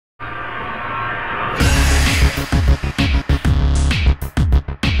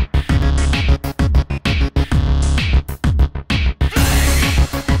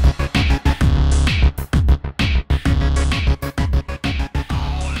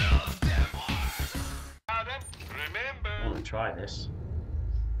try this.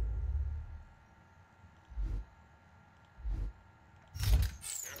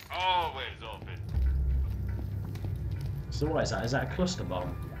 Always open. So what is that? Is that a cluster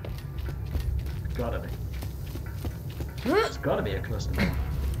bomb? It's gotta be. It's gotta be a cluster bomb.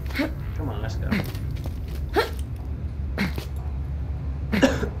 Come on, let's go.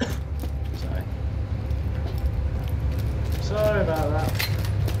 Sorry. Sorry about that.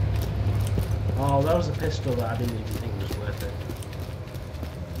 Oh, that was a pistol that I didn't even think was worth it.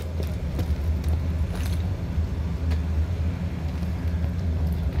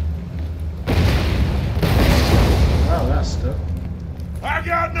 Oh, that's stuck. I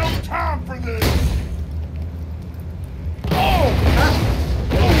got no time for this.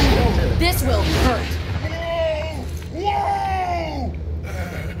 This will hurt. Whoa!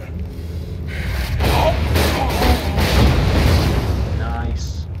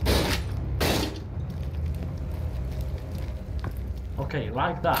 Nice. Okay,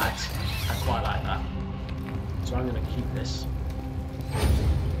 like that. I quite like that. So I'm gonna keep this.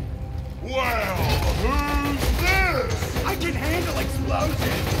 Well, who's this? I can handle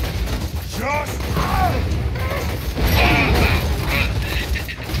explosions. Just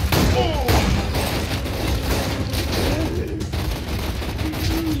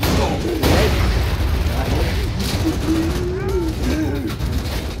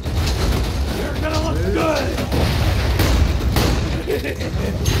You're gonna look good.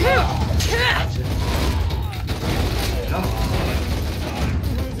 Come on.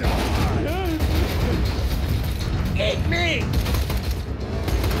 Eat me!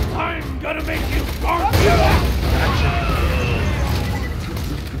 I'm gonna make you bark!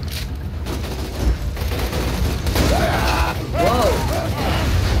 Whoa!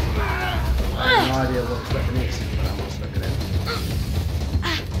 I have no idea what this weapon is, but I must look at it.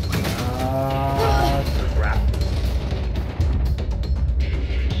 Crap.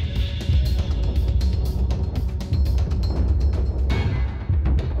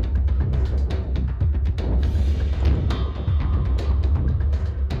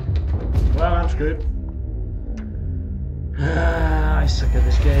 Well, I'm screwed. I suck at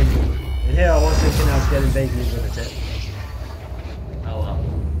this game. And here I was thinking I was getting vaguely good at it. Oh well.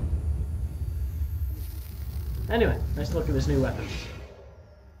 Anyway, let's look at this new weapon.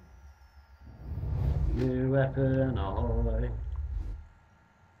 New weapon, ahoy.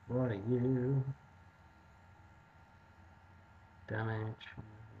 What are you? Damage.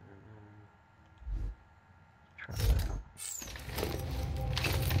 Try that out.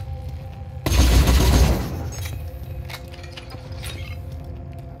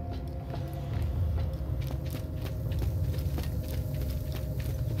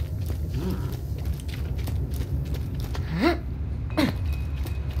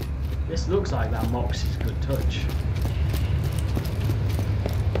 This looks like that Moxie's good touch.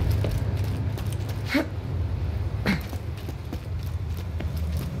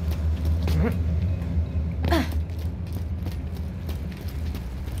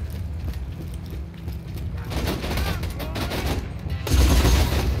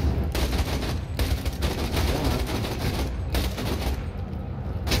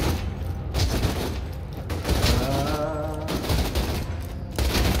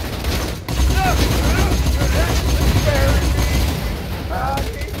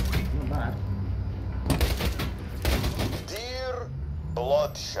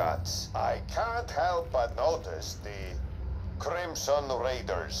 Bloodshot, I can't help but notice the Crimson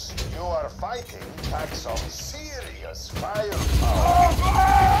Raiders. You are fighting back some serious firepower. If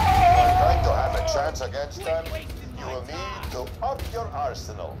you're going to have a chance against them, you will need to up your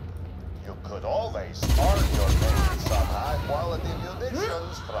arsenal. You could always earn your name some high-quality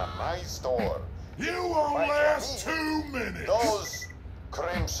munitions from my store. You won't last 2 minutes. Those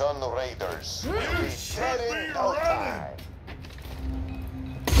Crimson Raiders will be dead in no time.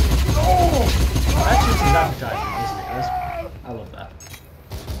 That's just as advertising, isn't it, guys? I love that.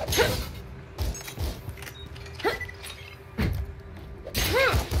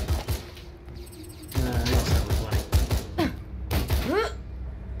 That's so much money.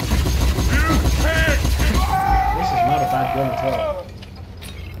 This is not a bad gun at all.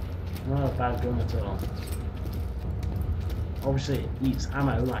 Not a bad gun at all. Obviously it eats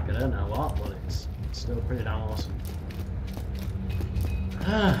ammo like I don't know what, but it's still pretty damn awesome.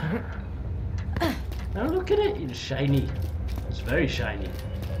 Now look at it, it's shiny. It's very shiny.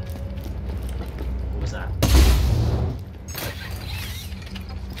 What was that?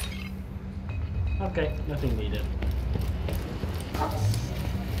 Okay, nothing needed.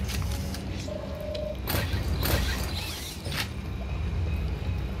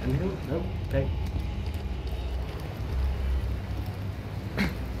 Anything? Nope. Okay.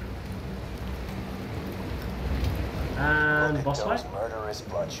 the boss those fight? murderous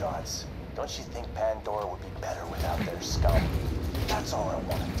bloodshots. Don't you think Pandora would be better without their scum? That's all I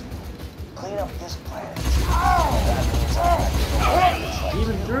want to do. Clean up this planet. That means I have to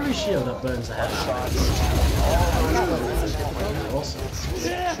Even through his shield that burns the head out. Awesome.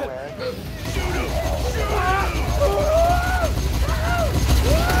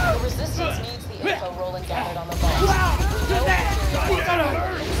 The resistance needs the info Roland gathered on the vault.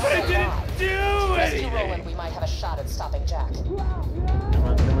 But it didn't do Rescue anything! Roland, we might have a shot at stopping Jack. Come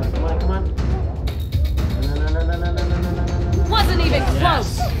on, come on, come on, come on. No. Wasn't even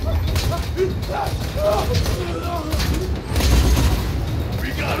close! We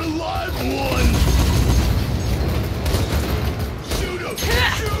got a live one! Shoot him!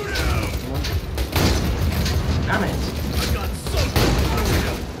 Shoot him! Damn it. I got something for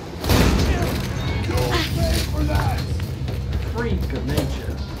you! You'll pay for that! Freak of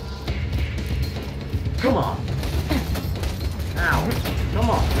nature. Come on. Ow. Come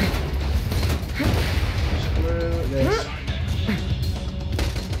on. Screw this.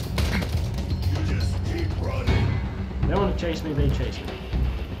 You just keep running. They want to chase me, they chase me.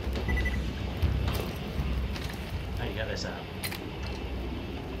 How you get this out?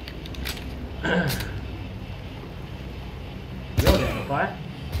 You're getting fire.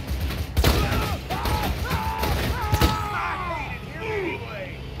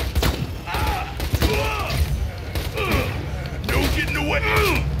 No getting away!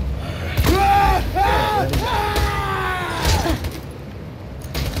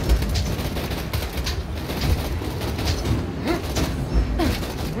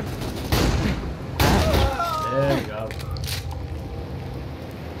 There we go.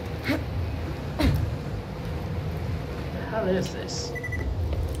 The hell is this?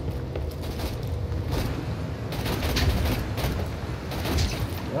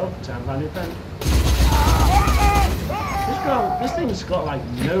 Well, time to find a new friend. This thing's got like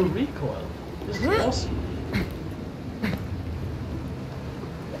no recoil. This is awesome.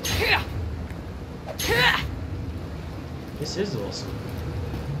 This is awesome.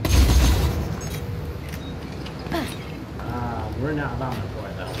 I'm running out of ammo for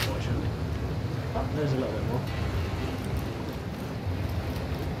it though, unfortunately. Oh, there's a little bit more.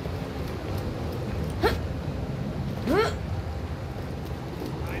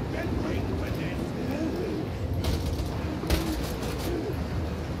 I've been waiting for this.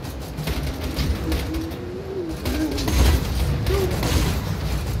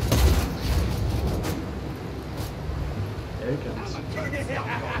 There he comes.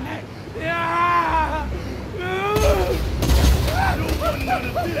 Yeah! I don't want none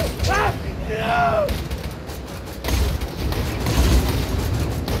of this!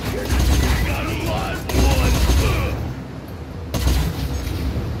 Got a live one!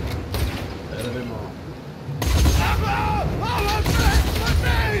 A little bit more.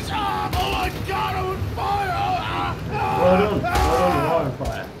 Oh my god, I'm on fire! Well done. Well done, you are on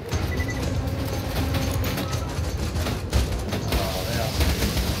fire. Oh, they are.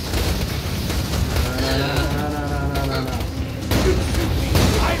 No.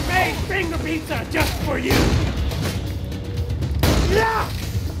 I made finger pizza just for you! Yeah!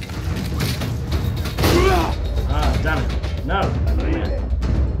 Ah, damn it. No.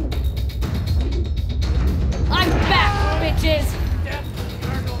 I'm back, bitches!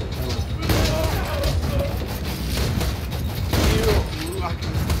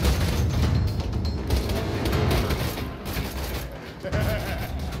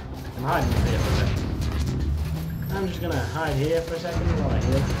 I'm hiding here for a second. I'm just gonna hide here for a second while I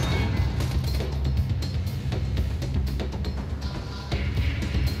heal.